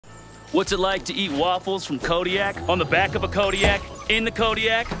What's it like to eat waffles from Kodiak, on the back of a Kodiak, in the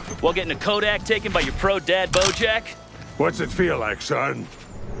Kodiak, while getting a Kodak taken by your pro-dad Bojack? What's it feel like, son?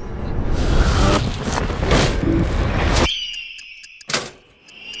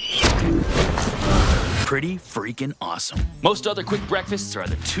 Pretty freaking awesome. Most other quick breakfasts are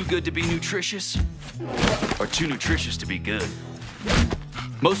either too good to be nutritious or too nutritious to be good.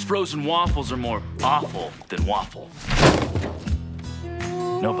 Most frozen waffles are more awful than waffle.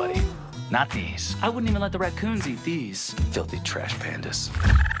 Nobody. Not these. I wouldn't even let the raccoons eat these. Filthy trash pandas.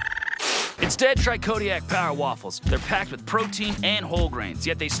 Instead, try Kodiak Power Waffles. They're packed with protein and whole grains,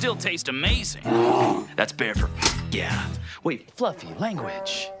 yet they still taste amazing. That's bear for yeah. Wait, fluffy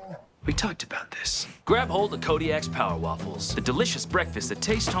language. We talked about this. Grab hold of Kodiak's Power Waffles, a delicious breakfast that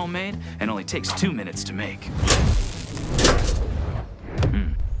tastes homemade and only takes 2 minutes to make.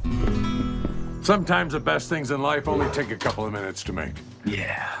 Sometimes the best things in life only take a couple of minutes to make.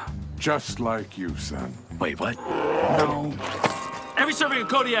 Yeah. Just like you, son. Wait, what? No. Every serving of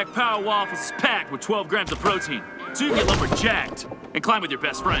Kodiak Power Waffles is packed with 12 grams of protein, so you can get lumberjacked and climb with your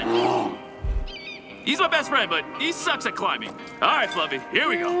best friend. He's my best friend, but he sucks at climbing. All right, Fluffy, here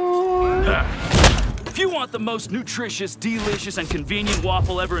we go. If you want the most nutritious, delicious, and convenient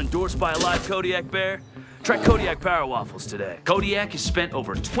waffle ever endorsed by a live Kodiak bear, try Kodiak Power Waffles today. Kodiak has spent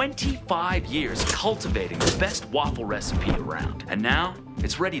over 25 years cultivating the best waffle recipe around, and now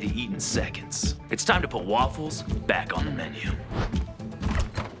it's ready to eat in seconds. It's time to put waffles back on the menu.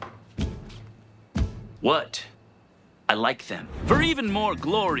 What? I like them. For even more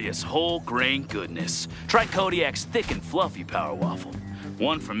glorious whole grain goodness, try Kodiak's thick and fluffy Power Waffle.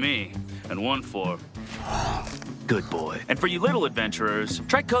 One for me, and one for good boy. And for you little adventurers,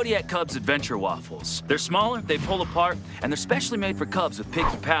 try Kodiak Cubs Adventure Waffles. They're smaller, they pull apart, and they're specially made for cubs with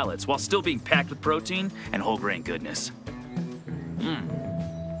picky palates while still being packed with protein and whole grain goodness.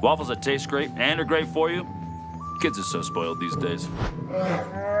 Waffles that taste great and are great for you. Kids are so spoiled these days.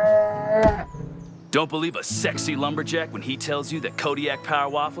 Don't believe a sexy lumberjack when he tells you that Kodiak Power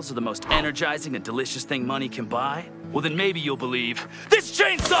Waffles are the most energizing and delicious thing money can buy? Well, then maybe you'll believe this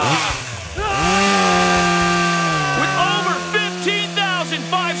chainsaw! With over 15,000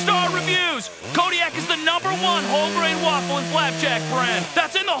 five-star reviews, Kodiak is the #1 whole grain waffle and flapjack brand.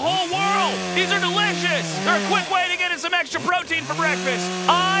 That's in the whole world. These are delicious. They're a quick way to get in some extra protein for breakfast.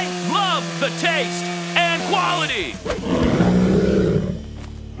 I love the taste and quality.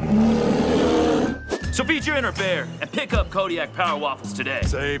 So feed your inner bear and pick up Kodiak Power Waffles today.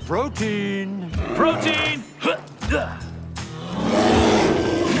 Say protein. Protein!